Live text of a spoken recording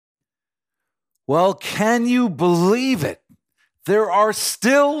Well, can you believe it? There are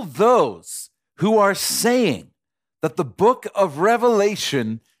still those who are saying that the book of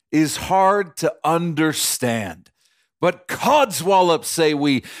Revelation is hard to understand. But codswallop, say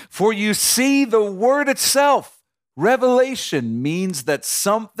we, for you see the word itself. Revelation means that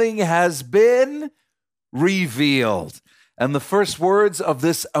something has been revealed. And the first words of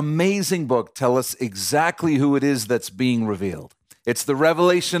this amazing book tell us exactly who it is that's being revealed. It's the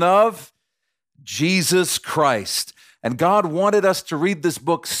revelation of Jesus Christ. And God wanted us to read this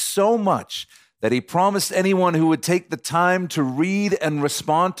book so much that he promised anyone who would take the time to read and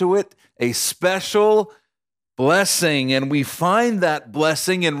respond to it a special blessing. And we find that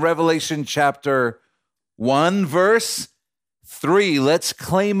blessing in Revelation chapter 1, verse 3. Let's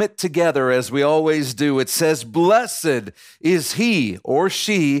claim it together as we always do. It says, "Blessed is he or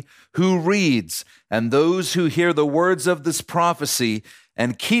she who reads, and those who hear the words of this prophecy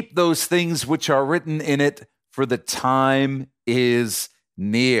and keep those things which are written in it, for the time is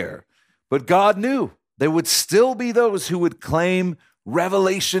near." But God knew there would still be those who would claim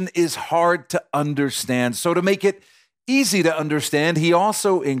Revelation is hard to understand. So to make it easy to understand, he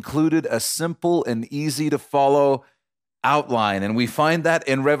also included a simple and easy to follow outline. And we find that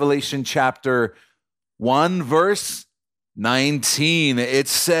in Revelation chapter 1, verse 19. It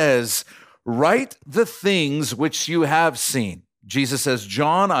says, "Write the things which you have seen." Jesus says,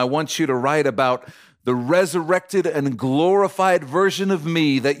 "John, I want you to write about the resurrected and glorified version of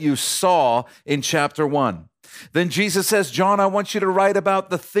me that you saw in chapter 1. Then Jesus says, "John, I want you to write about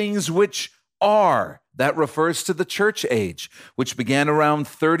the things which are." That refers to the church age, which began around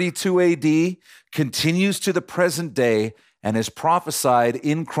 32 AD, continues to the present day, and is prophesied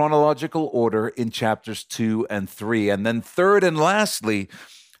in chronological order in chapters 2 and 3. And then third and lastly,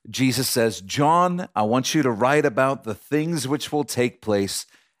 Jesus says, "John, I want you to write about the things which will take place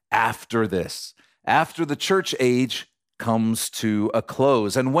after this, after the church age comes to a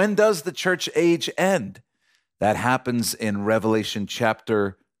close." And when does the church age end? That happens in Revelation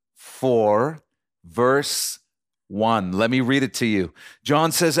chapter 4, verse 1. Let me read it to you.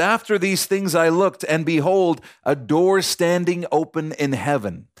 John says, "After these things I looked, and behold, a door standing open in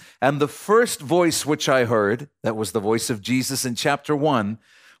heaven. And the first voice which I heard," that was the voice of Jesus in chapter 1,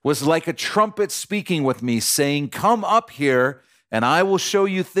 "was like a trumpet speaking with me, saying, 'Come up here, and I will show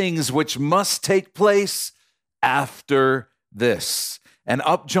you things which must take place after this.'" And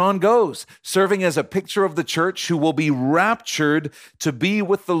up John goes, serving as a picture of the church who will be raptured to be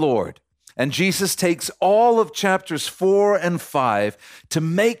with the Lord. And Jesus takes all of chapters 4 and 5 to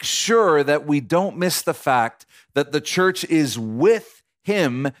make sure that we don't miss the fact that the church is with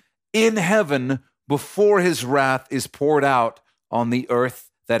him in heaven before his wrath is poured out on the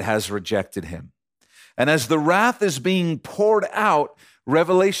earth that has rejected him. And as the wrath is being poured out,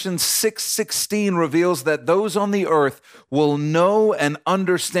 Revelation 6:16 reveals that those on the earth will know and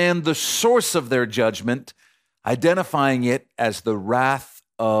understand the source of their judgment, identifying it as the wrath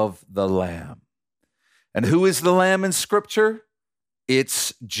of the Lamb. And who is the Lamb in Scripture?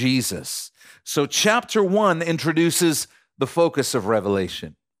 It's Jesus. So chapter 1 introduces the focus of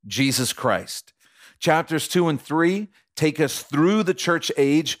Revelation, Jesus Christ. Chapters 2 and 3 take us through the church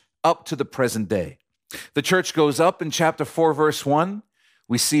age up to the present day. The church goes up in chapter 4, verse 1.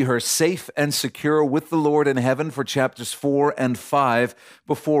 We see her safe and secure with the Lord in heaven for chapters 4 and 5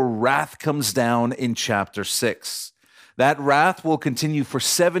 before wrath comes down in chapter 6. That wrath will continue for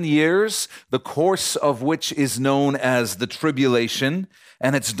 7 years, the course of which is known as the tribulation,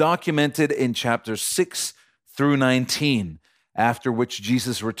 and it's documented in chapters 6 through 19, after which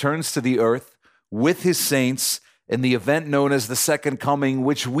Jesus returns to the earth with his saints in the event known as the second coming,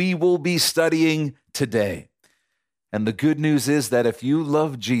 which we will be studying today. And the good news is that if you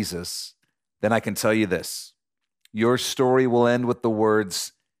love Jesus, then I can tell you this: your story will end with the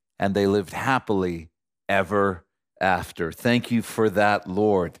words, "And they lived happily ever after." Thank you for that,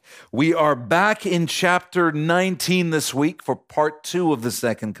 Lord. We are back in chapter 19 this week for part 2 of the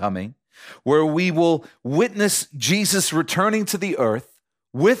second coming, where we will witness Jesus returning to the earth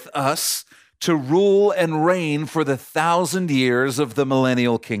with us to rule and reign for the 1,000 years of the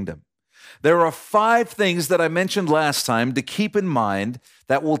millennial kingdom. There are 5 things that I mentioned last time to keep in mind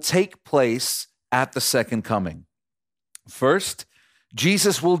that will take place at the second coming. First,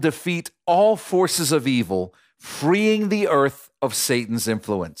 Jesus will defeat all forces of evil, freeing the earth of Satan's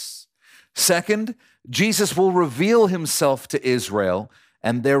influence. Second, Jesus will reveal himself to Israel,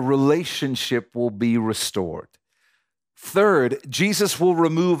 and their relationship will be restored. Third, Jesus will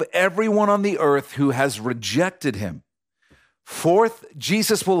remove everyone on the earth who has rejected him. Fourth,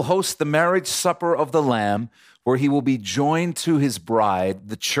 Jesus will host the marriage supper of the Lamb, where he will be joined to his bride,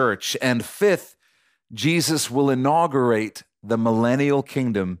 the church. And fifth, Jesus will inaugurate the millennial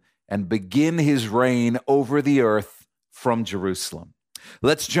kingdom and begin his reign over the earth from Jerusalem.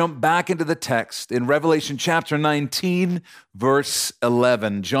 Let's jump back into the text. In Revelation chapter 19, verse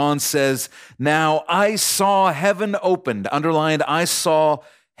 11, John says, "Now I saw heaven opened," underlined, I saw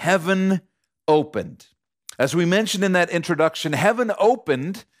heaven opened. As we mentioned in that introduction, heaven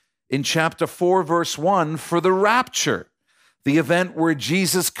opened in chapter 4, verse 1 for the rapture, the event where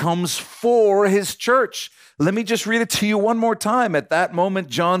Jesus comes for his church. Let me just read it to you one more time. At that moment,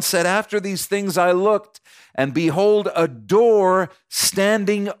 John said, "After these things I looked, and behold, a door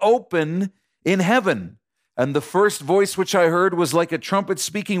standing open in heaven. And the first voice which I heard was like a trumpet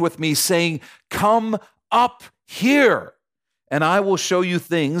speaking with me, saying, 'Come up here, and I will show you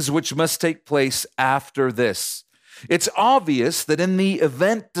things which must take place after this.'" It's obvious that in the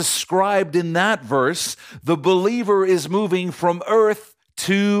event described in that verse, the believer is moving from earth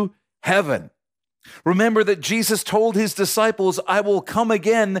to heaven. Remember that Jesus told his disciples, "I will come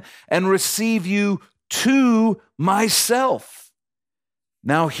again and receive you to myself."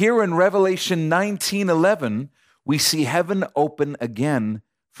 Now here in Revelation 19:11, we see heaven open again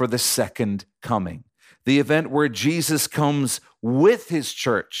for the second coming, the event where Jesus comes with his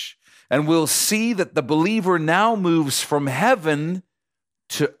church. And we'll see that the believer now moves from heaven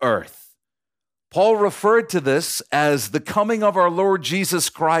to earth. Paul referred to this as the coming of our Lord Jesus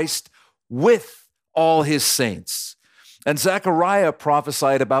Christ with all his saints. And Zechariah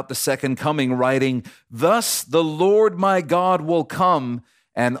prophesied about the second coming, writing, "Thus the Lord my God will come,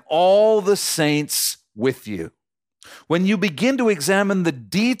 and all the saints with you." When you begin to examine the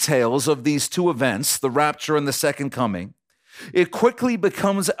details of these two events, the rapture and the second coming, it quickly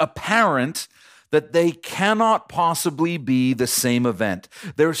becomes apparent that they cannot possibly be the same event.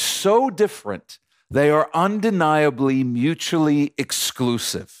 They're so different, they are undeniably mutually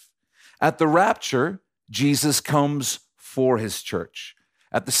exclusive. At the rapture, Jesus comes for his church.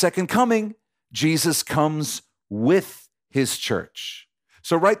 At the second coming, Jesus comes with his church.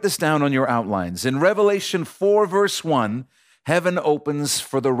 So write this down on your outlines. In Revelation 4, verse 1, heaven opens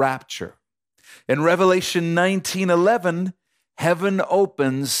for the rapture. In Revelation 19:11, heaven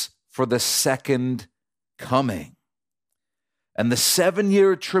opens for the second coming. And the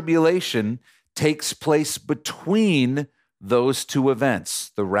 7-year tribulation takes place between those two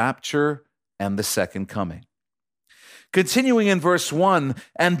events, the rapture and the second coming. Continuing in verse 1,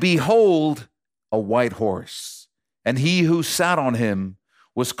 "And behold, a white horse, and he who sat on him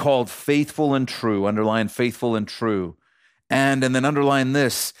was called Faithful and True," underline faithful and true, and then underline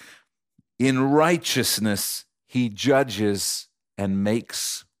this, "In righteousness he judges and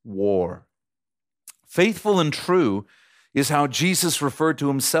makes war." Faithful and true is how Jesus referred to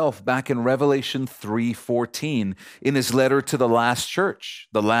himself back in Revelation 3:14 in his letter to the last church,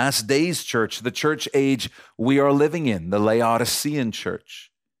 the last days church, the church age we are living in, the Laodicean church.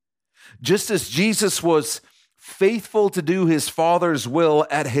 Just as Jesus was faithful to do his Father's will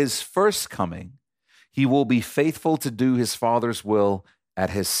at his first coming, he will be faithful to do his Father's will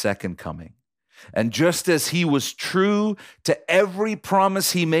at his second coming. And just as he was true to every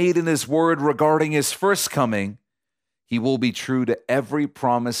promise he made in his word regarding his first coming, he will be true to every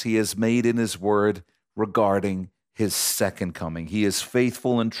promise he has made in his word regarding his second coming. He is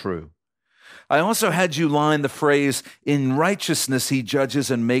faithful and true. I also had you line the phrase, "In righteousness he judges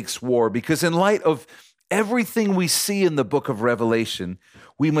and makes war," because in light of everything we see in the book of Revelation,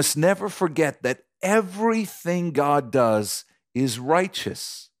 we must never forget that everything God does is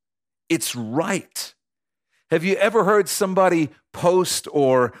righteous. It's right. Have you ever heard somebody post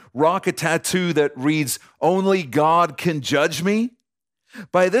or rock a tattoo that reads, "Only God can judge me"?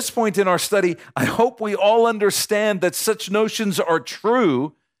 By this point in our study, I hope we all understand that such notions are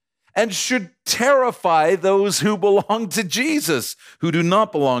true and should terrify those who belong to Jesus, who do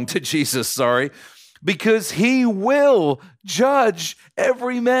not belong to Jesus, because he will judge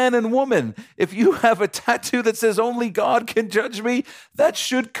every man and woman. If you have a tattoo that says "Only God can judge me," that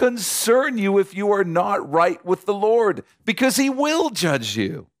should concern you if you are not right with the Lord, because he will judge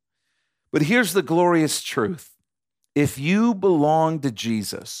you. But here's the glorious truth. If you belong to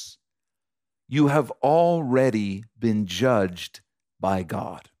Jesus, you have already been judged by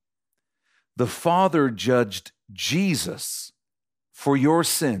God. The Father judged Jesus for your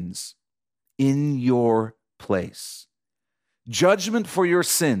sins in your place. Judgment for your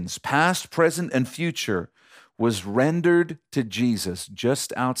sins, past, present, and future, was rendered to Jesus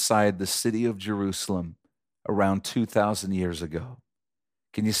just outside the city of Jerusalem around 2,000 years ago.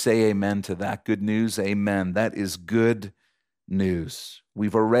 Can you say amen to that good news? Amen. That is good news.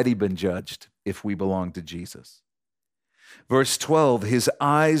 We've already been judged if we belong to Jesus. Verse 12, his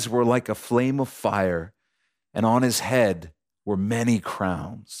eyes were like a flame of fire, and on his head were many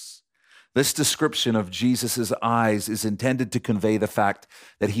crowns. This description of Jesus' eyes is intended to convey the fact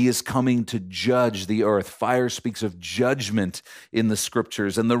that he is coming to judge the earth. Fire speaks of judgment in the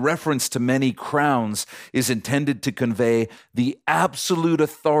scriptures, and the reference to many crowns is intended to convey the absolute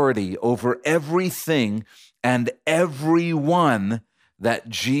authority over everything and everyone that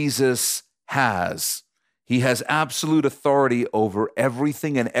Jesus has. He has absolute authority over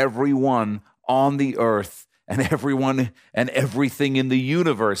everything and everyone on the earth, and everyone and everything in the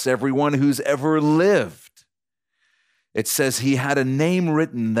universe, everyone who's ever lived. It says he had a name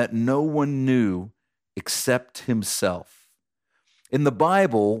written that no one knew except himself. In the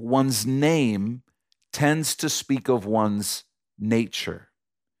Bible, one's name tends to speak of one's nature.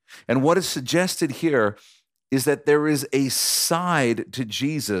 And what is suggested here is that there is a side to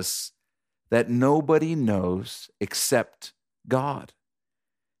Jesus that nobody knows except God.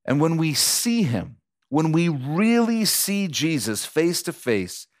 And when we see him, when we really see Jesus face to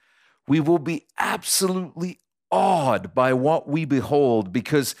face, we will be absolutely awed by what we behold,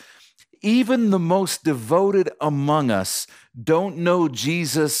 because even the most devoted among us don't know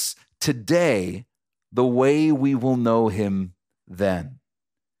Jesus today the way we will know him then.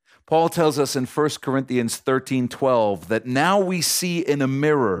 Paul tells us in 1 Corinthians 13:12 that now we see in a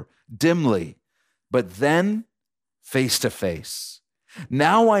mirror dimly, but then face to face.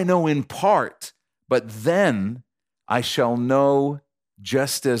 Now I know in part, but then I shall know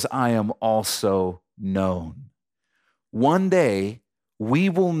just as I am also known. One day we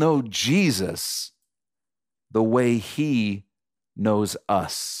will know Jesus the way he knows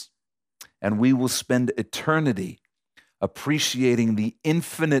us, and we will spend eternity appreciating the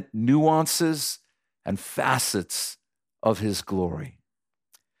infinite nuances and facets of his glory.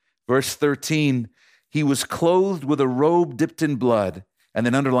 Verse 13, he was clothed with a robe dipped in blood, and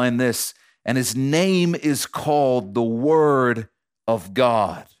then underline this, and his name is called the Word of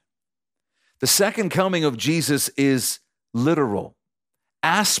God. The second coming of Jesus is literal.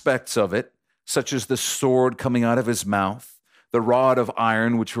 Aspects of it, such as the sword coming out of his mouth, the rod of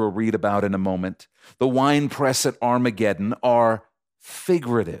iron, which we'll read about in a moment, the winepress at Armageddon, are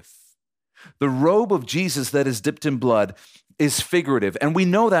figurative. The robe of Jesus that is dipped in blood is figurative. And we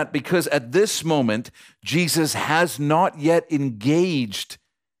know that because at this moment, Jesus has not yet engaged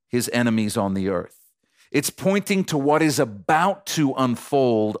his enemies on the earth. It's pointing to what is about to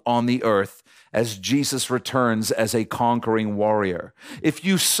unfold on the earth as Jesus returns as a conquering warrior. If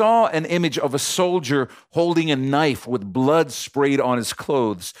you saw an image of a soldier holding a knife with blood sprayed on his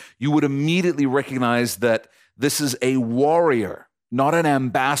clothes, you would immediately recognize that this is a warrior, not an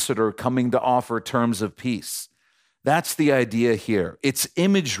ambassador coming to offer terms of peace. That's the idea here. It's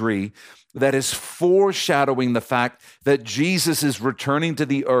imagery that is foreshadowing the fact that Jesus is returning to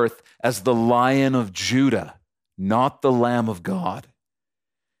the earth as the Lion of Judah, not the Lamb of God.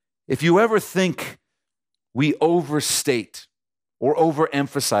 If you ever think we overstate or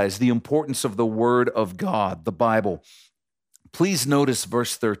overemphasize the importance of the Word of God, the Bible, please notice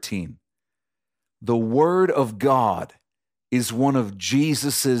verse 13. The Word of God is one of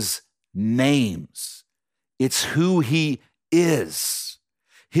Jesus's names. It's who he is.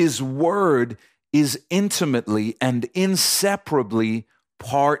 His word is intimately and inseparably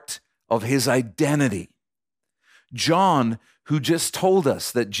part of his identity. John, who just told us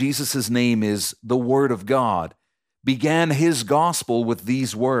that Jesus' name is the Word of God, began his gospel with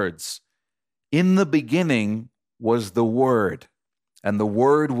these words. In the beginning was the Word, and the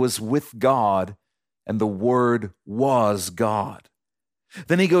Word was with God, and the Word was God.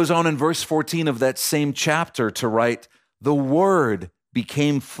 Then he goes on in verse 14 of that same chapter to write, the Word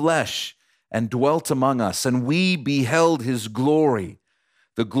became flesh and dwelt among us, and we beheld his glory.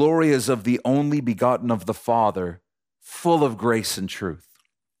 The glory is of the only begotten of the Father, full of grace and truth.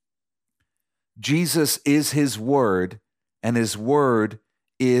 Jesus is his Word, and his Word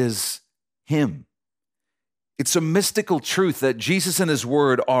is him. It's a mystical truth that Jesus and his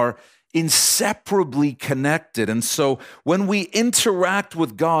Word are inseparably connected. And so when we interact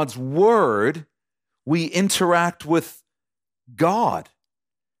with God's Word, we interact with God.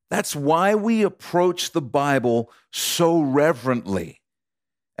 That's why we approach the Bible so reverently.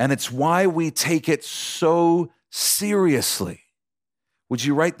 And it's why we take it so seriously. Would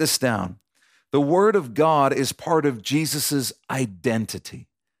you write this down? The Word of God is part of Jesus's identity.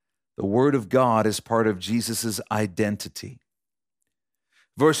 The Word of God is part of Jesus's identity.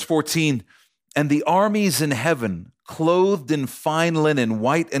 Verse 14, and the armies in heaven, clothed in fine linen,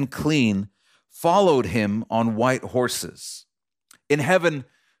 white and clean, followed him on white horses. In heaven,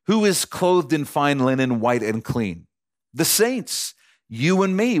 who is clothed in fine linen, white and clean? The saints, you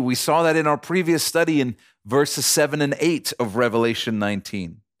and me. We saw that in our previous study in verses 7 and 8 of Revelation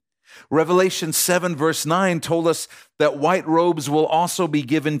 19. Revelation 7 verse 9 told us that white robes will also be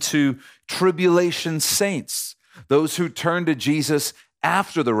given to tribulation saints, those who turn to Jesus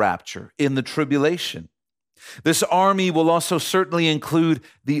after the rapture in the tribulation. This army will also certainly include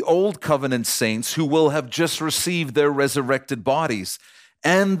the old covenant saints who will have just received their resurrected bodies,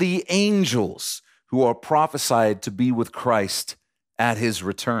 and the angels who are prophesied to be with Christ at his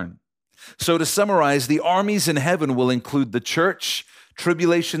return. So to summarize, the armies in heaven will include the church,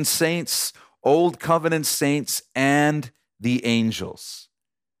 tribulation saints, old covenant saints, and the angels.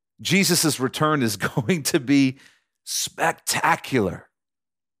 Jesus' return is going to be spectacular.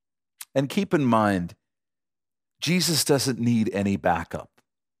 And keep in mind, Jesus doesn't need any backup.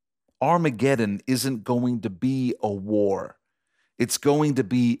 Armageddon isn't going to be a war. It's going to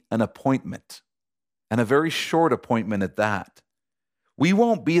be an appointment, and a very short appointment at that. We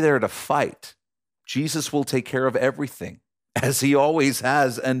won't be there to fight. Jesus will take care of everything, as he always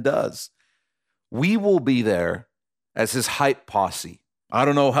has and does. We will be there as his hype posse. I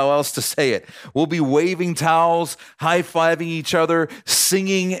don't know how else to say it. We'll be waving towels, high-fiving each other,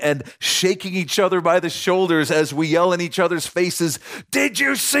 singing and shaking each other by the shoulders as we yell in each other's faces, "Did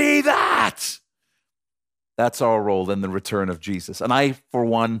you see that?" That's our role in the return of Jesus. And I, for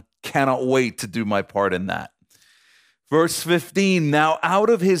one, cannot wait to do my part in that. Verse 15, now out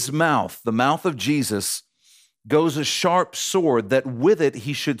of his mouth, the mouth of Jesus, goes a sharp sword that with it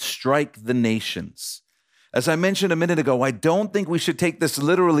he should strike the nations. As I mentioned a minute ago, I don't think we should take this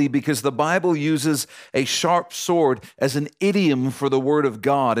literally because the Bible uses a sharp sword as an idiom for the word of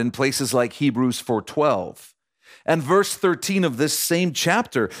God in places like Hebrews 4:12. And verse 13 of this same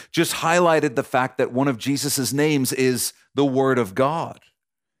chapter just highlighted the fact that one of Jesus' names is the Word of God.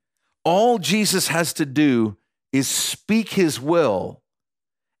 All Jesus has to do is speak his will,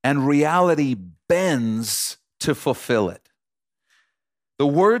 and reality bends to fulfill it. The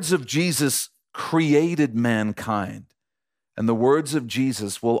words of Jesus created mankind, and the words of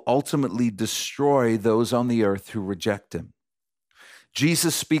Jesus will ultimately destroy those on the earth who reject him.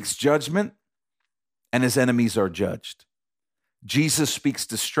 Jesus speaks judgment, and his enemies are judged. Jesus speaks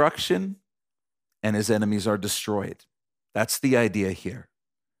destruction, and his enemies are destroyed. That's the idea here.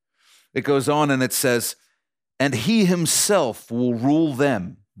 It goes on and it says, and he himself will rule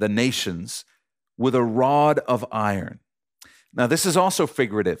them, the nations, with a rod of iron. Now, this is also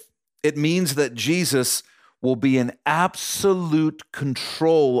figurative. It means that Jesus will be in absolute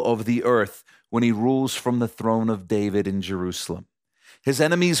control of the earth when he rules from the throne of David in Jerusalem. His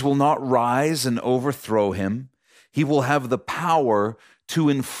enemies will not rise and overthrow him. He will have the power to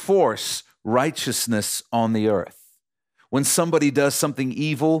enforce righteousness on the earth. When somebody does something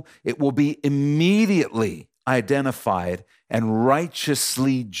evil, it will be immediately identified and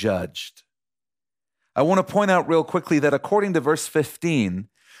righteously judged. I want to point out real quickly that according to verse 15,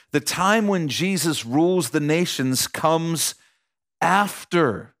 the time when Jesus rules the nations comes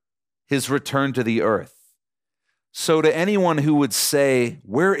after his return to the earth. So to anyone who would say,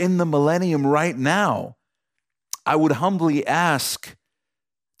 we're in the millennium right now, I would humbly ask,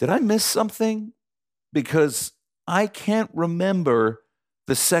 did I miss something? Because I can't remember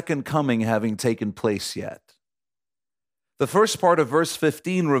the second coming having taken place yet. The first part of verse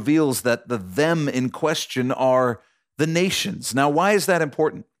 15 reveals that the them in question are the nations. Now, why is that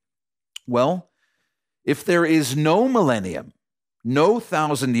important? Well, if there is no millennium, no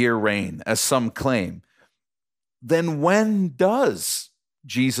 1,000-year reign, as some claim, then when does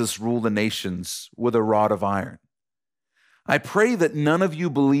Jesus rule the nations with a rod of iron? I pray that none of you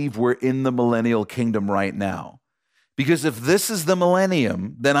believe we're in the millennial kingdom right now. Because if this is the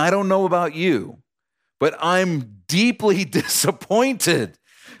millennium, then I don't know about you, but I'm deeply disappointed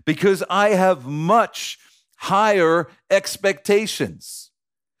because I have much higher expectations.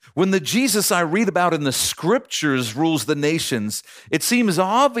 When the Jesus I read about in the scriptures rules the nations, it seems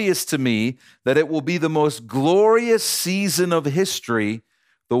obvious to me that it will be the most glorious season of history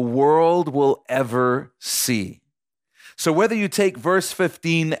the world will ever see. So whether you take verse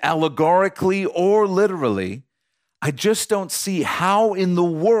 15 allegorically or literally, I just don't see how in the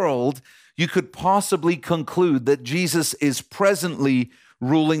world you could possibly conclude that Jesus is presently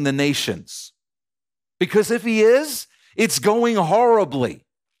ruling the nations. Because if he is, it's going horribly.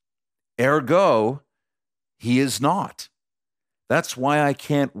 Ergo, he is not. That's why I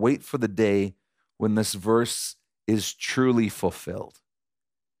can't wait for the day when this verse is truly fulfilled.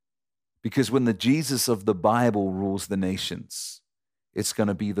 Because when the Jesus of the Bible rules the nations, it's going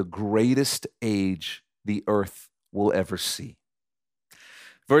to be the greatest age the earth will ever see.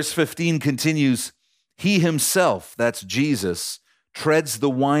 Verse 15 continues, he himself, that's Jesus, treads the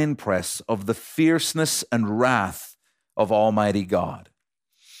winepress of the fierceness and wrath of Almighty God.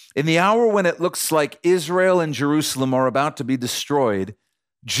 In the hour when it looks like Israel and Jerusalem are about to be destroyed,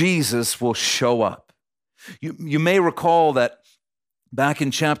 Jesus will show up. You may recall that back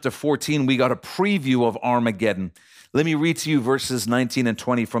in chapter 14, we got a preview of Armageddon. Let me read to you verses 19 and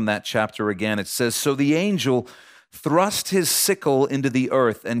 20 from that chapter again. It says, so the angel thrust his sickle into the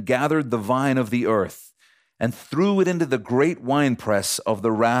earth and gathered the vine of the earth and threw it into the great winepress of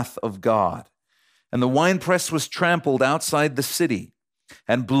the wrath of God. And the winepress was trampled outside the city,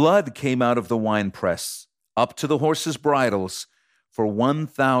 and blood came out of the winepress up to the horses' bridles for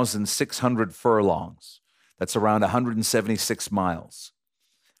 1,600 furlongs. That's around 176 miles.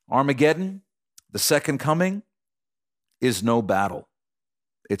 Armageddon, the second coming, is no battle.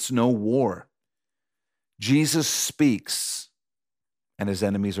 It's no war. Jesus speaks, and his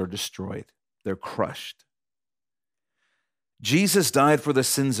enemies are destroyed. They're crushed. Jesus died for the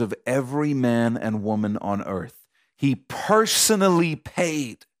sins of every man and woman on earth. He personally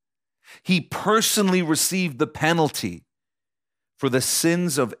paid. He personally received the penalty for the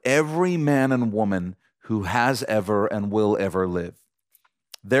sins of every man and woman who has ever and will ever live.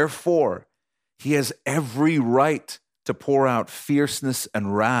 Therefore, he has every right to pour out fierceness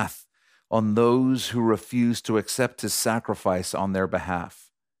and wrath on those who refuse to accept his sacrifice on their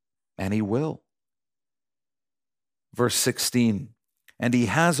behalf. And he will. Verse 16, and he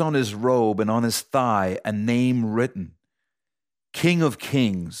has on his robe and on his thigh a name written, King of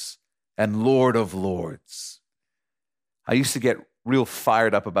Kings and Lord of Lords. I used to get real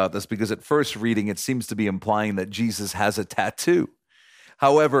fired up about this because at first reading, it seems to be implying that Jesus has a tattoo.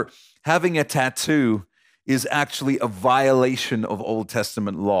 However, having a tattoo is actually a violation of Old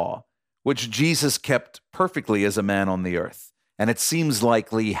Testament law, which Jesus kept perfectly as a man on the earth, and it seems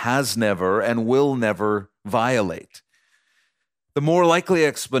likely has never and will never violate. The more likely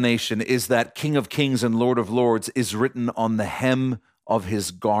explanation is that King of Kings and Lord of Lords is written on the hem of his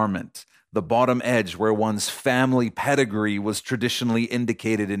garment, the bottom edge where one's family pedigree was traditionally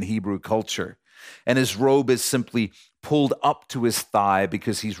indicated in Hebrew culture, and his robe is simply pulled up to his thigh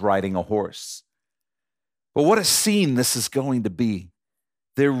because he's riding a horse. But what a scene this is going to be.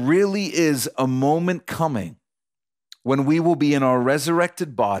 There really is a moment coming when we will be in our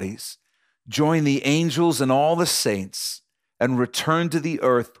resurrected bodies, join the angels and all the saints, and return to the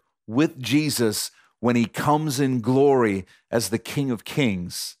earth with Jesus when he comes in glory as the King of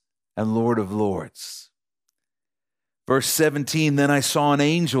Kings and Lord of Lords. Verse 17, then I saw an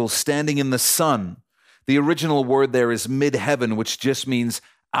angel standing in the sun. The original word there is mid-heaven, which just means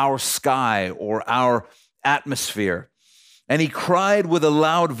our sky or our atmosphere. And he cried with a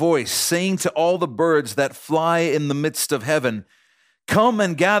loud voice, saying to all the birds that fly in the midst of heaven, come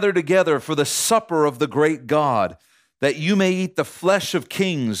and gather together for the supper of the great God, that you may eat the flesh of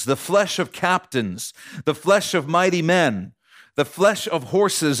kings, the flesh of captains, the flesh of mighty men, the flesh of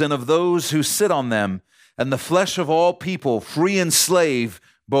horses and of those who sit on them, and the flesh of all people, free and slave,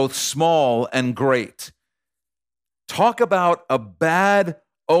 both small and great. Talk about a bad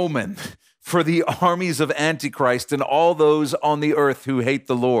omen for the armies of Antichrist and all those on the earth who hate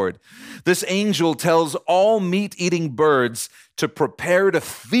the Lord. This angel tells all meat-eating birds to prepare to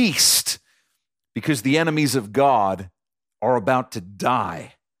feast because the enemies of God are about to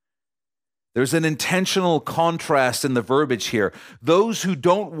die. There's an intentional contrast in the verbiage here. Those who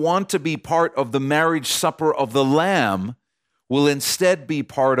don't want to be part of the marriage supper of the Lamb will instead be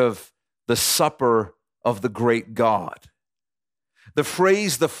part of the supper of the great God. The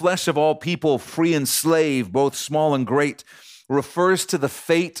phrase, the flesh of all people, free and slave, both small and great, refers to the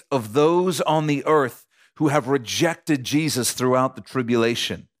fate of those on the earth who have rejected Jesus throughout the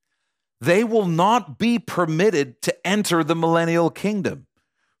tribulation. They will not be permitted to enter the millennial kingdom.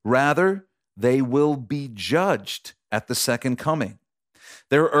 Rather, they will be judged at the second coming.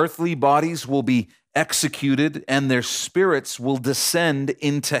 Their earthly bodies will be executed and their spirits will descend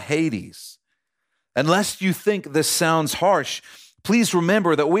into Hades. Unless you think this sounds harsh, please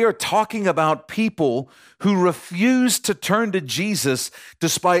remember that we are talking about people who refuse to turn to Jesus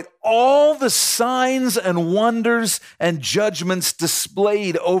despite all the signs and wonders and judgments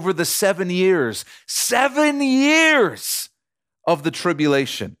displayed over the 7 years. 7 years of the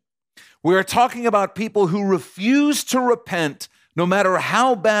tribulation. We are talking about people who refuse to repent no matter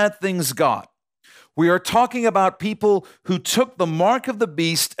how bad things got. We are talking about people who took the mark of the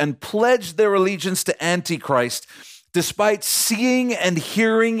beast and pledged their allegiance to Antichrist, despite seeing and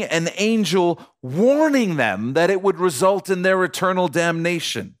hearing an angel warning them that it would result in their eternal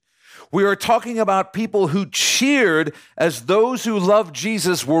damnation. We are talking about people who cheered as those who loved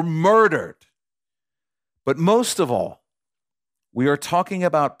Jesus were murdered. But most of all, we are talking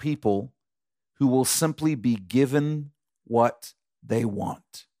about people who will simply be given what they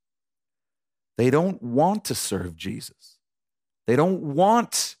want. They don't want to serve Jesus. They don't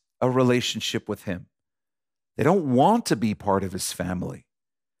want a relationship with him. They don't want to be part of his family.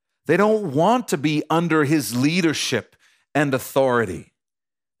 They don't want to be under his leadership and authority.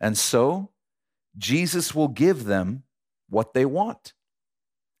 And so, Jesus will give them what they want,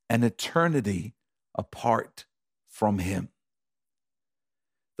 an eternity apart from him.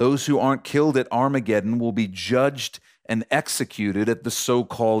 Those who aren't killed at Armageddon will be judged and executed at the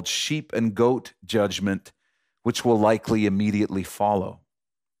so-called sheep and goat judgment, which will likely immediately follow.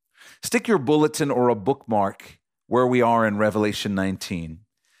 Stick your bulletin or a bookmark where we are in Revelation 19,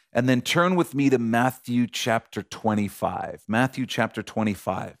 and then turn with me to Matthew chapter 25. Matthew chapter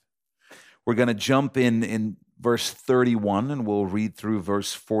 25. We're going to jump in verse 31, and we'll read through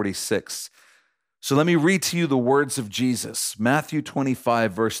verse 46. So let me read to you the words of Jesus. Matthew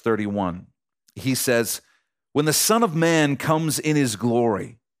 25, verse 31. He says, "When the Son of Man comes in his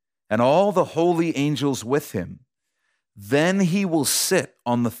glory, and all the holy angels with him, then he will sit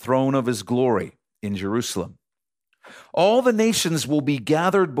on the throne of his glory in Jerusalem. All the nations will be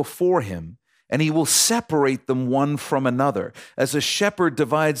gathered before him, and he will separate them one from another, as a shepherd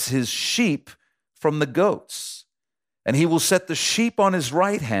divides his sheep from the goats. And he will set the sheep on his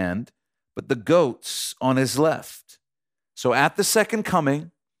right hand, but the goats on his left. So at the second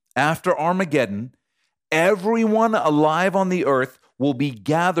coming, after Armageddon, everyone alive on the earth will be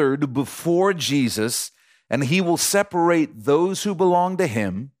gathered before Jesus, and he will separate those who belong to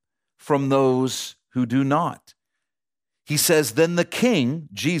him from those who do not. He says, then the king,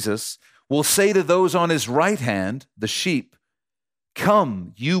 Jesus, will say to those on his right hand, the sheep,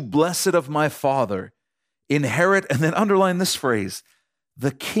 'Come, you blessed of my Father, inherit,'" and then underline this phrase,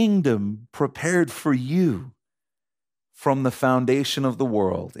 "the kingdom prepared for you from the foundation of the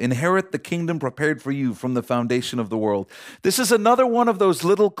world." Inherit the kingdom prepared for you from the foundation of the world. This is another one of those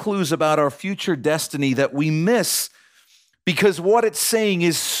little clues about our future destiny that we miss because what it's saying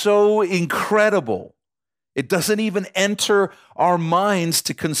is so incredible. It doesn't even enter our minds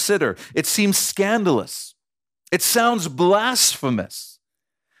to consider. It seems scandalous. It sounds blasphemous.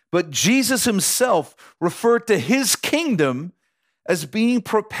 But Jesus himself referred to his kingdom as being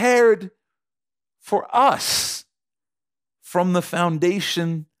prepared for us from the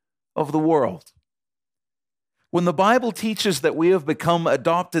foundation of the world. When the Bible teaches that we have become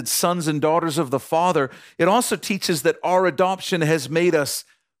adopted sons and daughters of the Father, it also teaches that our adoption has made us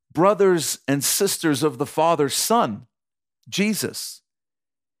brothers and sisters of the Father's Son, Jesus.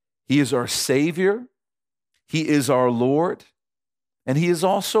 He is our Savior, he is our Lord, and he is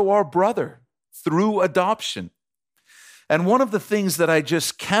also our brother through adoption. And one of the things that I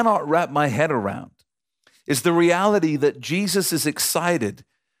just cannot wrap my head around is the reality that Jesus is excited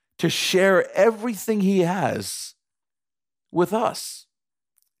to share everything he has with us.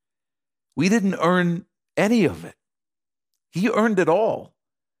 We didn't earn any of it. He earned it all.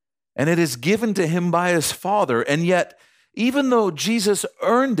 And it is given to him by his Father. And yet, even though Jesus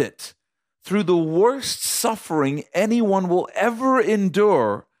earned it through the worst suffering anyone will ever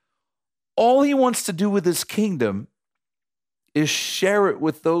endure, all he wants to do with his kingdom is share it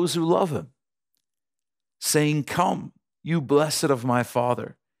with those who love him, saying, "Come, you blessed of my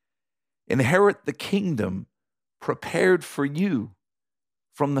Father, inherit the kingdom prepared for you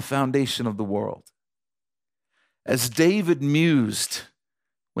from the foundation of the world." As David mused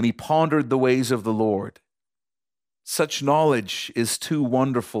when he pondered the ways of the Lord, "Such knowledge is too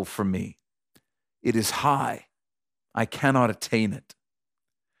wonderful for me. It is high. I cannot attain it."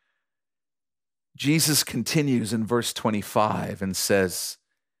 Jesus continues in verse 25 and says,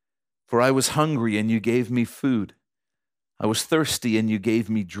 "For I was hungry and you gave me food. I was thirsty and you gave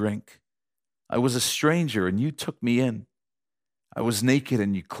me drink. I was a stranger and you took me in. I was naked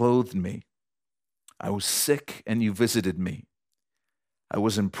and you clothed me. I was sick and you visited me. I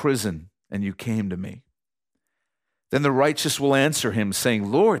was in prison and you came to me." Then the righteous will answer him,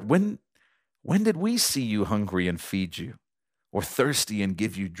 saying, "Lord, when did we see you hungry and feed you, or thirsty and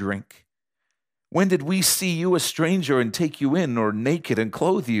give you drink? When did we see you a stranger and take you in, or naked and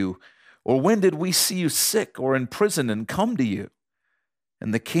clothe you? Or when did we see you sick or in prison and come to you?"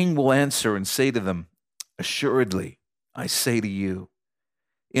 And the king will answer and say to them, "Assuredly, I say to you,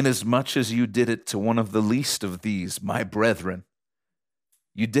 inasmuch as you did it to one of the least of these, my brethren,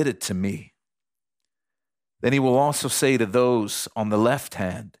 you did it to me." Then he will also say to those on the left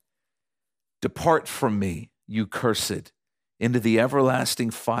hand, "Depart from me, you cursed, into the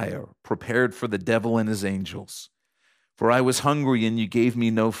everlasting fire prepared for the devil and his angels. For I was hungry, and you gave me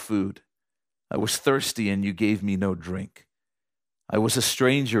no food. I was thirsty, and you gave me no drink. I was a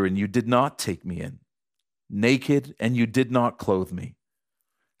stranger, and you did not take me in. Naked, and you did not clothe me.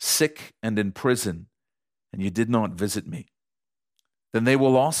 Sick and in prison, and you did not visit me. Then they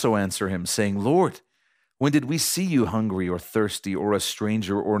will also answer him, saying, Lord, when did we see you hungry or thirsty or a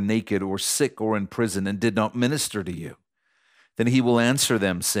stranger or naked or sick or in prison and did not minister to you? Then he will answer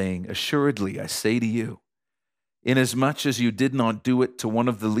them, saying, Assuredly, I say to you, inasmuch as you did not do it to one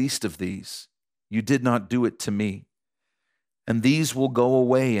of the least of these, you did not do it to me. And these will go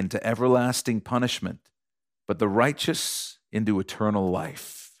away into everlasting punishment, but the righteous into eternal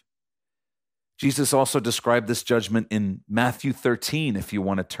life. Jesus also described this judgment in Matthew 13, if you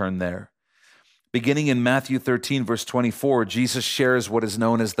want to turn there. Beginning in Matthew 13, verse 24, Jesus shares what is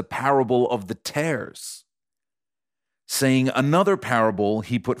known as the parable of the tares, saying, Another parable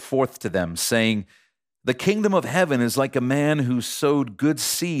he put forth to them, saying, The kingdom of heaven is like a man who sowed good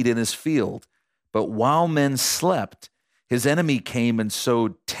seed in his field, but while men slept, his enemy came and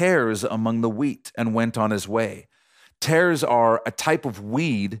sowed tares among the wheat and went on his way. Tares are a type of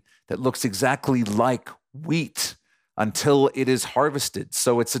weed that looks exactly like wheat until it is harvested.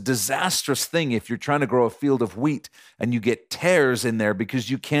 So it's a disastrous thing if you're trying to grow a field of wheat and you get tares in there because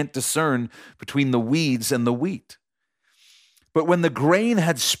you can't discern between the weeds and the wheat. But when the grain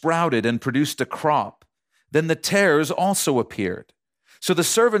had sprouted and produced a crop, then the tares also appeared. So the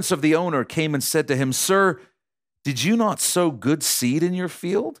servants of the owner came and said to him, Sir, did you not sow good seed in your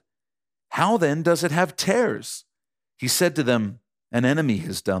field? How then does it have tares? He said to them, An enemy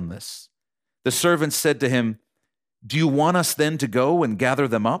has done this. The servants said to him, Do you want us then to go and gather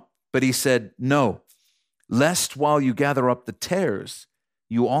them up? But he said, No, lest while you gather up the tares,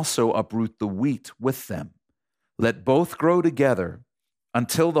 you also uproot the wheat with them. Let both grow together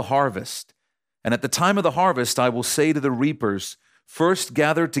until the harvest. And at the time of the harvest, I will say to the reapers, First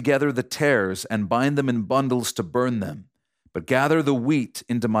gather together the tares and bind them in bundles to burn them, but gather the wheat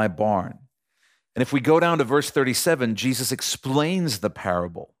into my barn. And if we go down to verse 37, Jesus explains the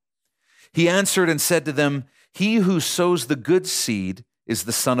parable. He answered and said to them, He who sows the good seed is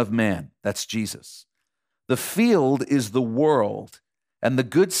the Son of Man. That's Jesus. The field is the world, and the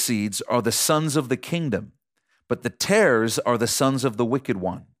good seeds are the sons of the kingdom, but the tares are the sons of the wicked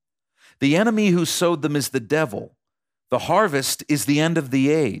one. The enemy who sowed them is the devil. The harvest is the end of the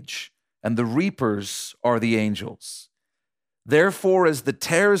age, and the reapers are the angels. Therefore, as the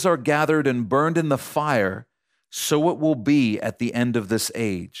tares are gathered and burned in the fire, so it will be at the end of this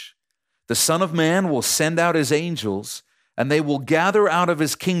age. The Son of Man will send out his angels, and they will gather out of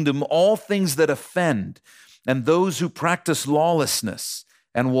his kingdom all things that offend, and those who practice lawlessness,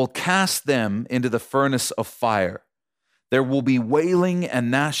 and will cast them into the furnace of fire. There will be wailing and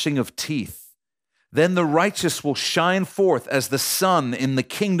gnashing of teeth. Then the righteous will shine forth as the sun in the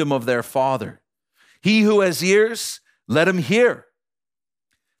kingdom of their Father. He who has ears, let him hear.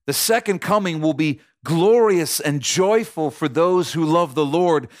 The second coming will be glorious and joyful for those who love the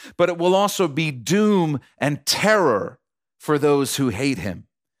Lord, but it will also be doom and terror for those who hate him.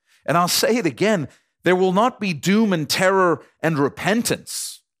 And I'll say it again, there will not be doom and terror and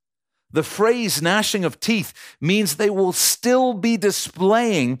repentance. The phrase gnashing of teeth means they will still be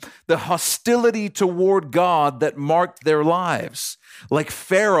displaying the hostility toward God that marked their lives, like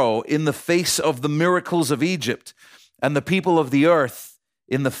Pharaoh in the face of the miracles of Egypt and the people of the earth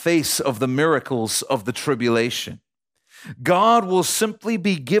in the face of the miracles of the tribulation. God will simply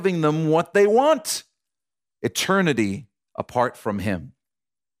be giving them what they want, eternity apart from him.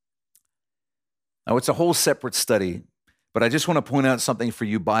 Now, it's a whole separate study, but I just want to point out something for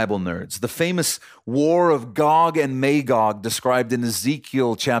you Bible nerds. The famous war of Gog and Magog described in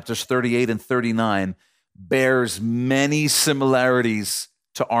Ezekiel chapters 38 and 39 bears many similarities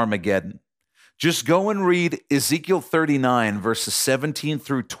to Armageddon. Just go and read Ezekiel 39 verses 17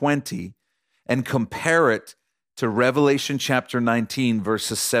 through 20 and compare it to Revelation chapter 19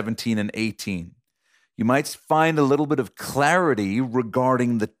 verses 17 and 18. You might find a little bit of clarity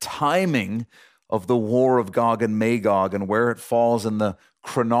regarding the timing of the war of Gog and Magog and where it falls in the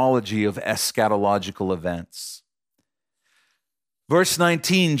chronology of eschatological events. Verse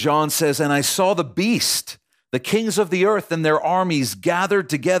 19, John says, And I saw the beast, the kings of the earth and their armies gathered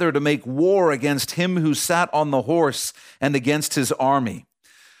together to make war against him who sat on the horse and against his army.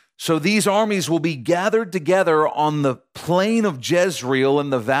 So these armies will be gathered together on the plain of Jezreel in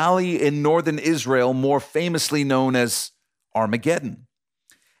the valley in northern Israel, more famously known as Armageddon.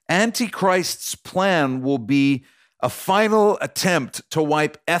 Antichrist's plan will be a final attempt to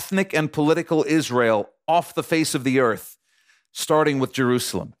wipe ethnic and political Israel off the face of the earth starting with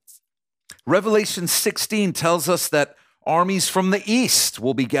Jerusalem. Revelation 16 tells us that armies from the east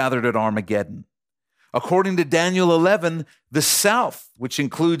will be gathered at Armageddon. According to Daniel 11, the south, which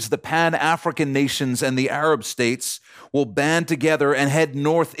includes the Pan-African nations and the Arab states, will band together and head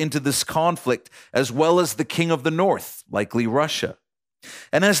north into this conflict, as well as the king of the north, likely Russia.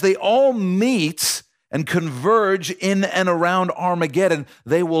 And as they all meet and converge in and around Armageddon,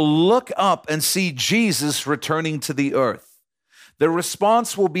 they will look up and see Jesus returning to the earth. Their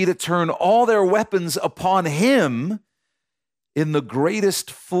response will be to turn all their weapons upon him in the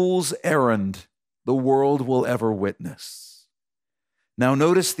greatest fool's errand the world will ever witness. Now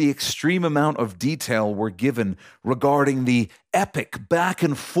notice the extreme amount of detail we're given regarding the epic back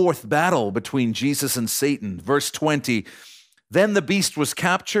and forth battle between Jesus and Satan. Verse 20, then the beast was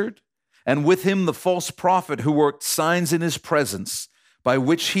captured, and with him the false prophet who worked signs in his presence, by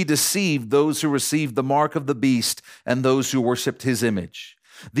which he deceived those who received the mark of the beast and those who worshiped his image.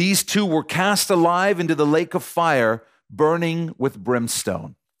 These two were cast alive into the lake of fire, burning with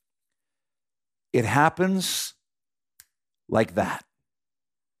brimstone. It happens like that.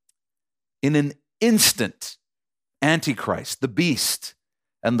 In an instant, Antichrist, the beast,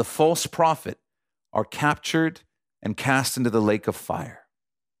 and the false prophet are captured and cast into the lake of fire.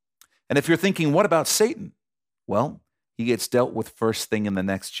 And if you're thinking, what about Satan? Well, he gets dealt with first thing in the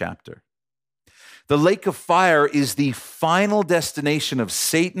next chapter. The lake of fire is the final destination of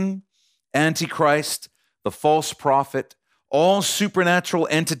Satan, Antichrist, the false prophet, all supernatural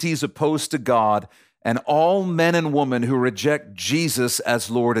entities opposed to God, and all men and women who reject Jesus as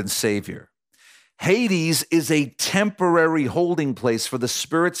Lord and Savior. Hades is a temporary holding place for the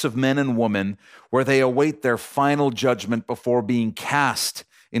spirits of men and women where they await their final judgment before being cast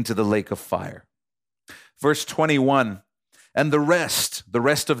into the lake of fire. Verse 21, and the rest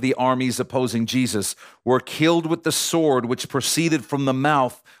of the armies opposing Jesus were killed with the sword which proceeded from the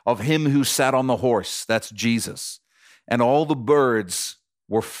mouth of him who sat on the horse, that's Jesus. And all the birds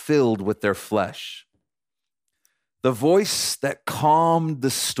were filled with their flesh. The voice that calmed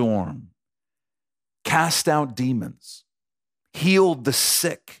the storm, cast out demons, healed the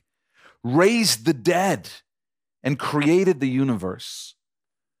sick, raised the dead, and created the universe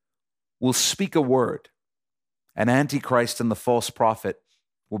will speak a word, and Antichrist and the false prophet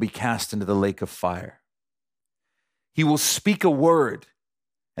will be cast into the lake of fire. He will speak a word,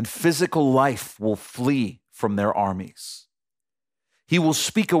 and physical life will flee from their armies. He will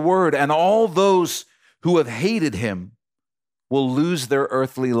speak a word, and all those who have hated him will lose their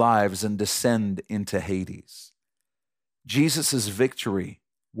earthly lives and descend into Hades. Jesus' victory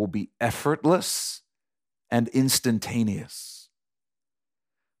will be effortless and instantaneous.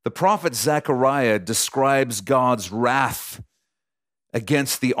 The prophet Zechariah describes God's wrath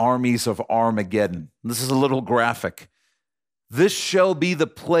against the armies of Armageddon. This is a little graphic. This shall be the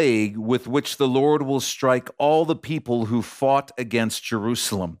plague with which the Lord will strike all the people who fought against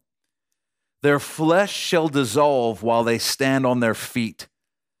Jerusalem. Their flesh shall dissolve while they stand on their feet.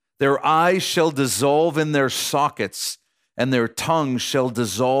 Their eyes shall dissolve in their sockets, and their tongues shall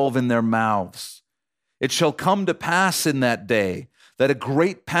dissolve in their mouths. It shall come to pass in that day that a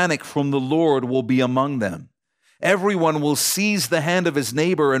great panic from the Lord will be among them. Everyone will seize the hand of his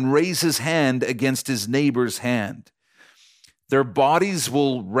neighbor and raise his hand against his neighbor's hand. Their bodies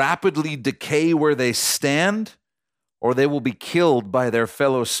will rapidly decay where they stand, or they will be killed by their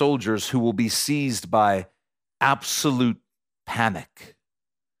fellow soldiers who will be seized by absolute panic.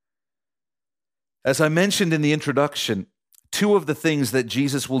 As I mentioned in the introduction, two of the things that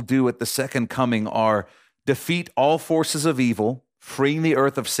Jesus will do at the second coming are defeat all forces of evil, freeing the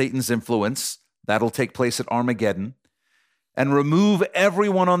earth of Satan's influence, that'll take place at Armageddon, and remove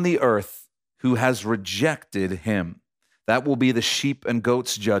everyone on the earth who has rejected him. That will be the sheep and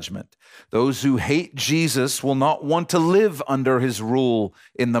goats judgment. Those who hate Jesus will not want to live under his rule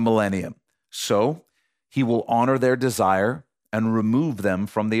in the millennium. So he will honor their desire and remove them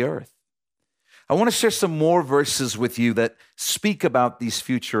from the earth. I want to share some more verses with you that speak about these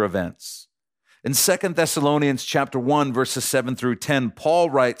future events. In 2 Thessalonians chapter 1, verses 7 through 10,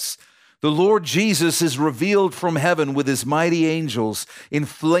 Paul writes, the Lord Jesus is revealed from heaven with his mighty angels in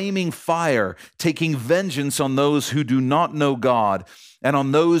flaming fire, taking vengeance on those who do not know God and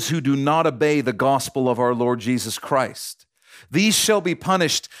on those who do not obey the gospel of our Lord Jesus Christ. These shall be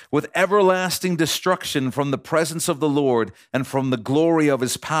punished with everlasting destruction from the presence of the Lord and from the glory of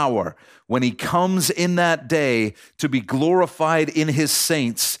his power, when he comes in that day to be glorified in his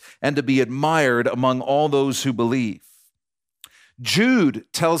saints and to be admired among all those who believe. Jude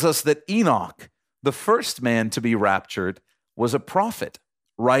tells us that Enoch, the first man to be raptured, was a prophet,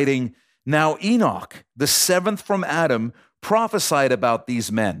 writing, now Enoch, the seventh from Adam, prophesied about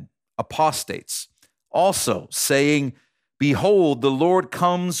these men, apostates, also saying, Behold, the Lord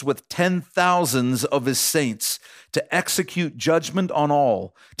comes with 10,000s of his saints to execute judgment on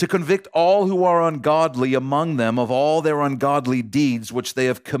all, to convict all who are ungodly among them of all their ungodly deeds which they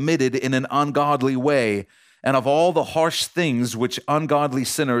have committed in an ungodly way, and of all the harsh things which ungodly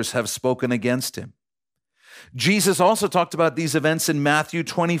sinners have spoken against him. Jesus also talked about these events in Matthew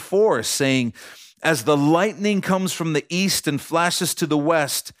 24, saying, As the lightning comes from the east and flashes to the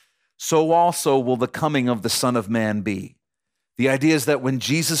west, so also will the coming of the Son of Man be. The idea is that when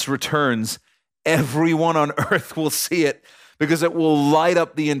Jesus returns, everyone on earth will see it because it will light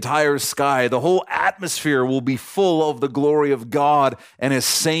up the entire sky. The whole atmosphere will be full of the glory of God and his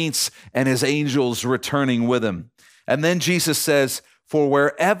saints and his angels returning with him. And then Jesus says, For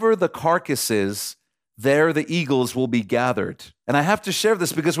wherever the carcass is, there the eagles will be gathered. And I have to share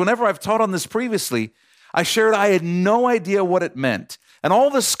this because whenever I've taught on this previously, I shared I had no idea what it meant. And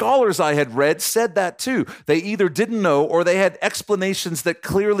all the scholars I had read said that too. They either didn't know or they had explanations that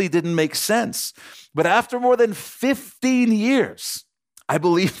clearly didn't make sense. But after more than 15 years, I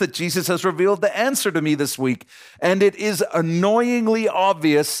believe that Jesus has revealed the answer to me this week. And it is annoyingly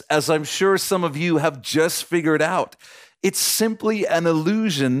obvious, as I'm sure some of you have just figured out. It's simply an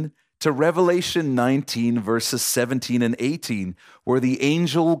allusion to Revelation 19, verses 17 and 18, where the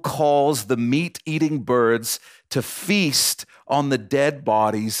angel calls the meat-eating birds to feast on the dead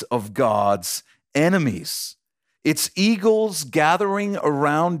bodies of God's enemies. It's eagles gathering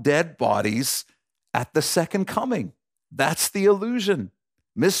around dead bodies at the second coming. That's the illusion.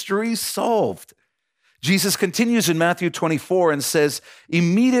 Mystery solved. Jesus continues in Matthew 24 and says,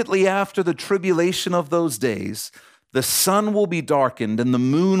 Immediately after the tribulation of those days, the sun will be darkened and the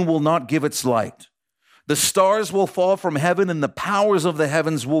moon will not give its light. The stars will fall from heaven and the powers of the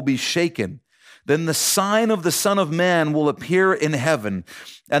heavens will be shaken. Then the sign of the Son of Man will appear in heaven,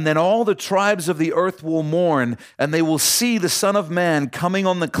 and then all the tribes of the earth will mourn, and they will see the Son of Man coming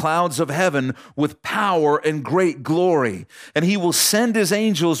on the clouds of heaven with power and great glory. And he will send his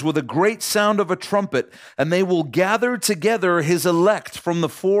angels with a great sound of a trumpet, and they will gather together his elect from the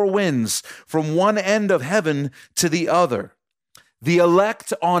four winds, from one end of heaven to the other. The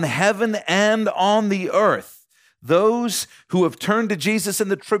elect on heaven and on the earth. Those who have turned to Jesus in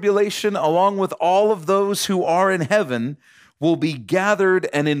the tribulation, along with all of those who are in heaven, will be gathered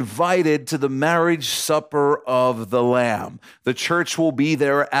and invited to the marriage supper of the Lamb. The church will be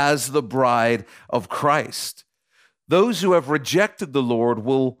there as the bride of Christ. Those who have rejected the Lord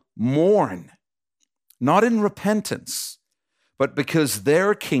will mourn, not in repentance, but because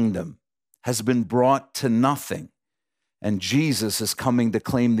their kingdom has been brought to nothing, and Jesus is coming to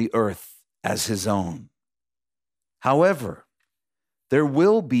claim the earth as his own. However, there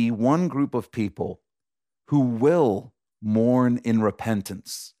will be one group of people who will mourn in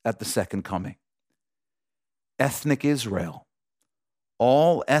repentance at the second coming. Ethnic Israel.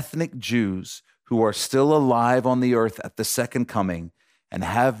 All ethnic Jews who are still alive on the earth at the second coming and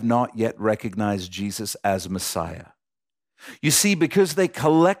have not yet recognized Jesus as Messiah. You see, because they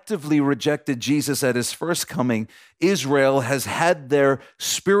collectively rejected Jesus at his first coming, Israel has had their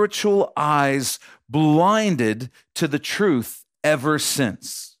spiritual eyes blinded to the truth ever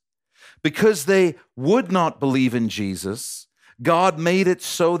since. Because they would not believe in Jesus, God made it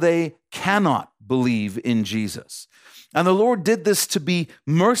so they cannot believe in Jesus. And the Lord did this to be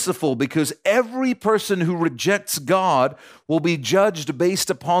merciful because every person who rejects God will be judged based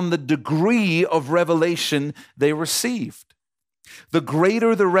upon the degree of revelation they received. The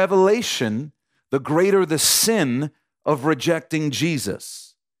greater the revelation, the greater the sin of rejecting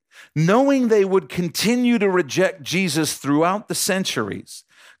Jesus. Knowing they would continue to reject Jesus throughout the centuries,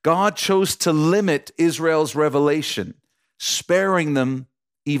 God chose to limit Israel's revelation, sparing them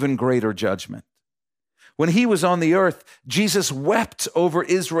even greater judgment. When he was on the earth, Jesus wept over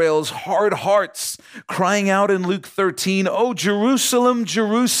Israel's hard hearts, crying out in Luke 13, "O Jerusalem,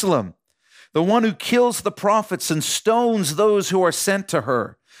 Jerusalem, the one who kills the prophets and stones those who are sent to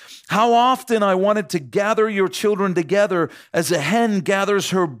her. How often I wanted to gather your children together as a hen gathers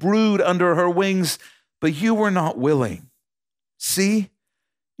her brood under her wings, but you were not willing. See,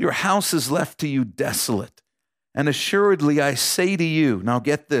 your house is left to you desolate. And assuredly I say to you," now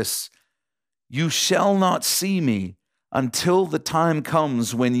get this, "you shall not see me until the time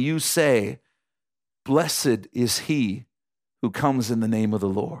comes when you say, 'Blessed is he who comes in the name of the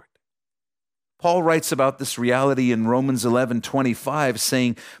Lord.'" Paul writes about this reality in Romans 11:25,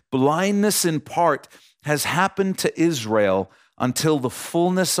 saying, "Blindness in part has happened to Israel until the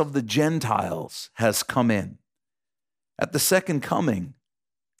fullness of the Gentiles has come in." At the second coming,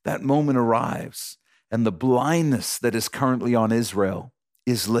 that moment arrives, and the blindness that is currently on Israel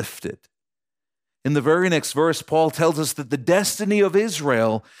is lifted. In the very next verse, Paul tells us that the destiny of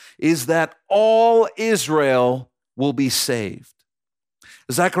Israel is that all Israel will be saved.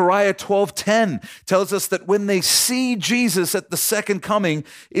 Zechariah 12:10 tells us that when they see Jesus at the second coming,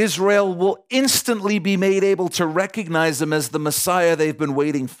 Israel will instantly be made able to recognize him as the Messiah they've been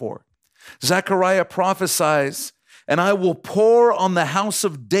waiting for. Zechariah prophesies, "And I will pour on the house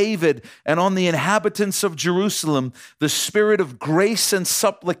of David and on the inhabitants of Jerusalem the spirit of grace and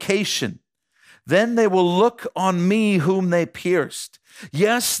supplication. Then they will look on me whom they pierced.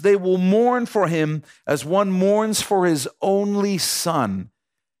 Yes, they will mourn for him as one mourns for his only son,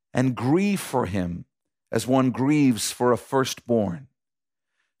 and grieve for him as one grieves for a firstborn."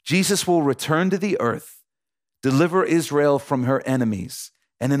 Jesus will return to the earth, deliver Israel from her enemies,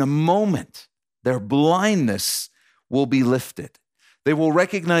 and in a moment, their blindness will be lifted. They will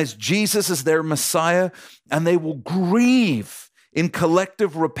recognize Jesus as their Messiah, and they will grieve in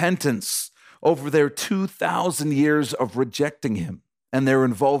collective repentance over their 2,000 years of rejecting him and their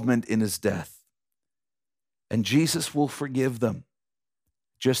involvement in his death. And Jesus will forgive them,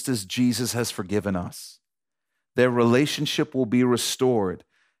 just as Jesus has forgiven us. Their relationship will be restored,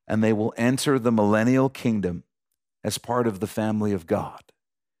 and they will enter the millennial kingdom as part of the family of God.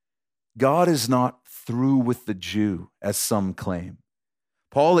 God is not through with the Jew, as some claim.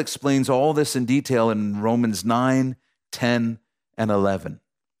 Paul explains all this in detail in Romans 9, 10, and 11.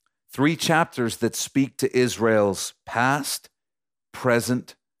 3 chapters that speak to Israel's past,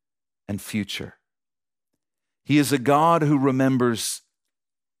 present, and future. He is a God who remembers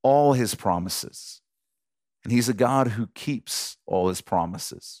all his promises, and he's a God who keeps all his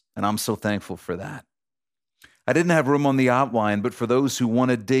promises, and I'm so thankful for that. I didn't have room on the outline, but for those who want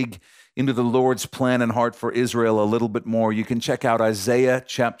to dig into the Lord's plan and heart for Israel a little bit more, you can check out Isaiah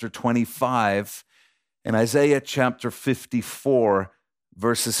chapter 25 and Isaiah chapter 54,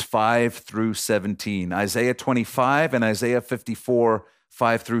 verses 5 through 17. Isaiah 25 and Isaiah 54,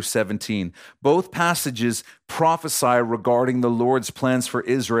 5 through 17. Both passages prophesy regarding the Lord's plans for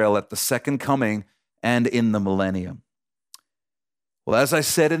Israel at the second coming and in the millennium. Well, as I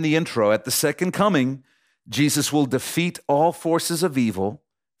said in the intro, at the second coming, Jesus will defeat all forces of evil,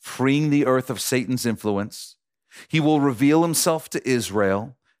 freeing the earth of Satan's influence. He will reveal himself to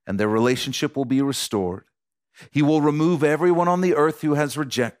Israel, and their relationship will be restored. He will remove everyone on the earth who has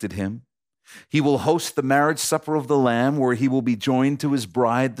rejected him. He will host the marriage supper of the Lamb, where he will be joined to his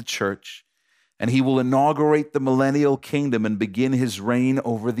bride, the church, and he will inaugurate the millennial kingdom and begin his reign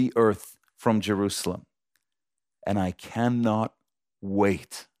over the earth from Jerusalem. And I cannot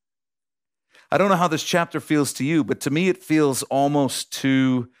wait. I don't know how this chapter feels to you, but to me it feels almost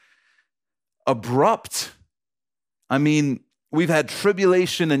too abrupt. I mean, we've had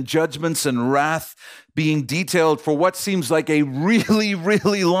tribulation and judgments and wrath being detailed for what seems like a really,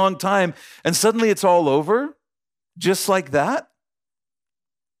 really long time, and suddenly it's all over, just like that?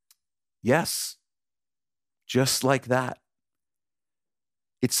 Yes, just like that.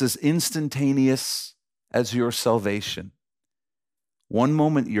 It's as instantaneous as your salvation. One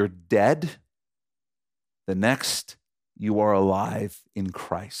moment you're dead, the next you are alive in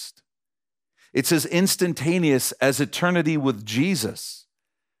Christ. It's as instantaneous as eternity with Jesus.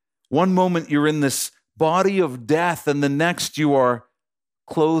 One moment you're in this body of death, and the next you are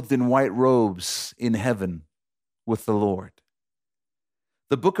clothed in white robes in heaven with the Lord.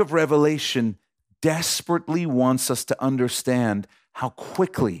 The book of Revelation desperately wants us to understand how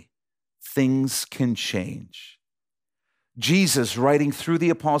quickly things can change. Jesus, writing through the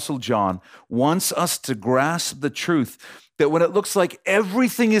Apostle John, wants us to grasp the truth that when it looks like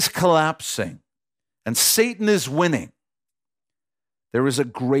everything is collapsing and Satan is winning, there is a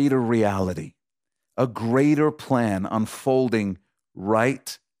greater reality, a greater plan unfolding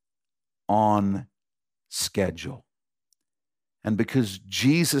right on schedule. And because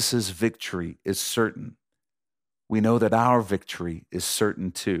Jesus' victory is certain, we know that our victory is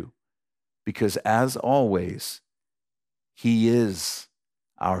certain too, because as always, he is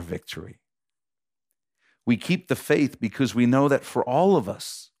our victory. We keep the faith because we know that for all of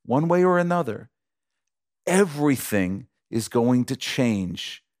us, one way or another, everything is going to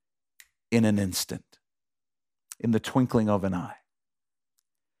change in an instant, in the twinkling of an eye.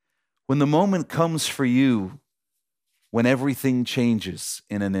 When the moment comes for you, when everything changes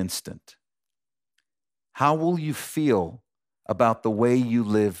in an instant, how will you feel about the way you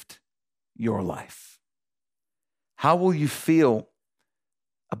lived your life? How will you feel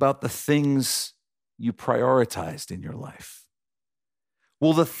about the things you prioritized in your life?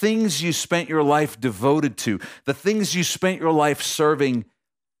 Will the things you spent your life devoted to, the things you spent your life serving,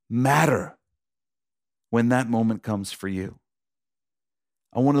 matter when that moment comes for you.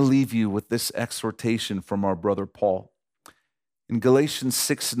 I want to leave you with this exhortation from our brother Paul. In Galatians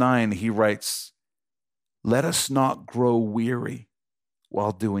 6:9, he writes, "Let us not grow weary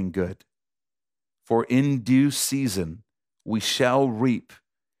while doing good, for in due season we shall reap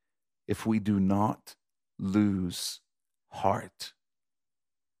if we do not lose heart."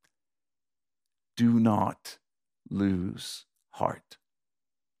 Do not lose heart.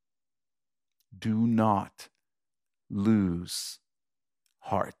 Do not lose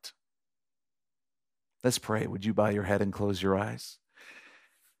heart. Let's pray. Would you bow your head and close your eyes?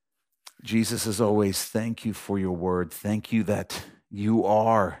 Jesus, as always, thank you for your word. Thank you that you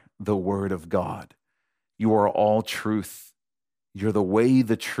are the word of God. You are all truth. You're the way,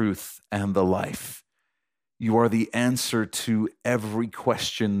 the truth, and the life. You are the answer to every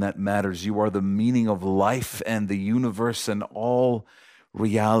question that matters. You are the meaning of life and the universe and all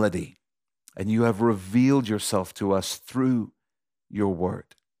reality. And you have revealed yourself to us through your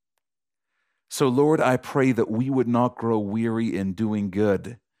word. So, Lord, I pray that we would not grow weary in doing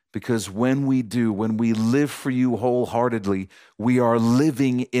good, because when we do, when we live for you wholeheartedly, we are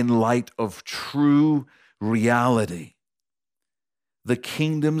living in light of true reality. The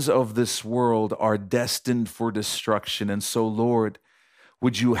kingdoms of this world are destined for destruction. And so, Lord,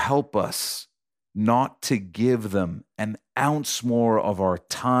 would you help us not to give them an ounce more of our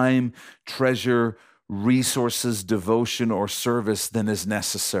time, treasure, resources, devotion, or service than is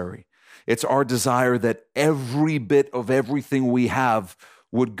necessary. It's our desire that every bit of everything we have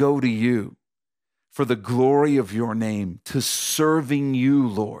would go to you for the glory of your name, to serving you,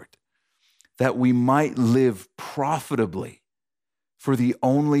 Lord, that we might live profitably for the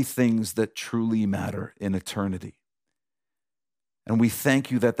only things that truly matter in eternity. And we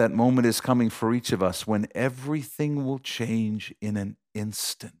thank you that that moment is coming for each of us when everything will change in an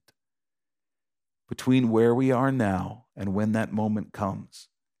instant. Between where we are now and when that moment comes,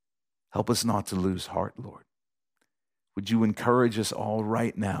 help us not to lose heart, Lord. Would you encourage us all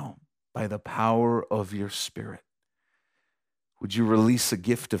right now by the power of your Spirit? Would you release a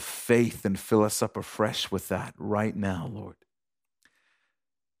gift of faith and fill us up afresh with that right now, Lord?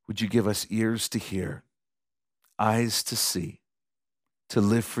 Would you give us ears to hear, eyes to see, to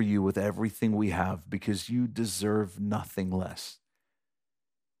live for you with everything we have, because you deserve nothing less.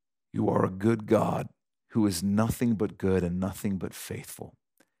 You are a good God who is nothing but good and nothing but faithful.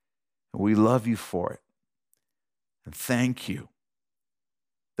 And we love you for it. And thank you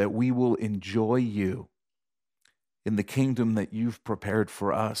that we will enjoy you in the kingdom that you've prepared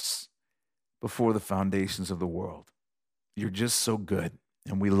for us before the foundations of the world. You're just so good.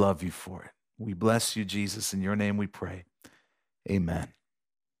 And we love you for it. We bless you, Jesus. In your name we pray. Amen.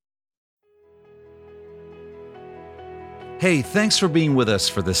 Hey, thanks for being with us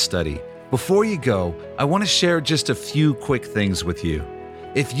for this study. Before you go, I want to share just a few quick things with you.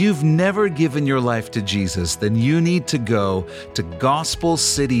 If you've never given your life to Jesus, then you need to go to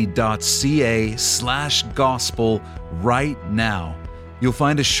gospelcity.ca/gospel right now. You'll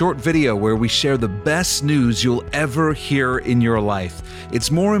find a short video where we share the best news you'll ever hear in your life. It's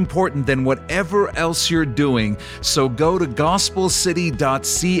more important than whatever else you're doing, so go to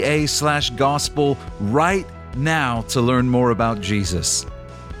gospelcity.ca/gospel right now to learn more about Jesus.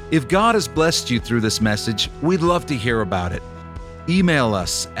 If God has blessed you through this message, we'd love to hear about it. Email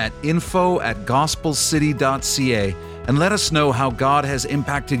us at info@gospelcity.ca and let us know how God has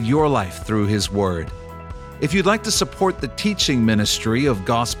impacted your life through His Word. If you'd like to support the teaching ministry of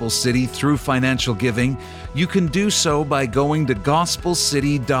Gospel City through financial giving, you can do so by going to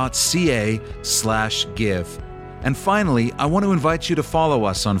gospelcity.ca/give. And finally, I want to invite you to follow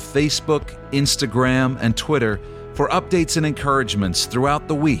us on Facebook, Instagram, and Twitter for updates and encouragements throughout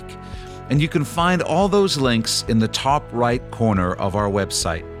the week. And you can find all those links in the top right corner of our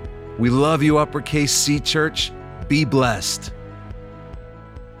website. We love you, Uppercase C Church. Be blessed.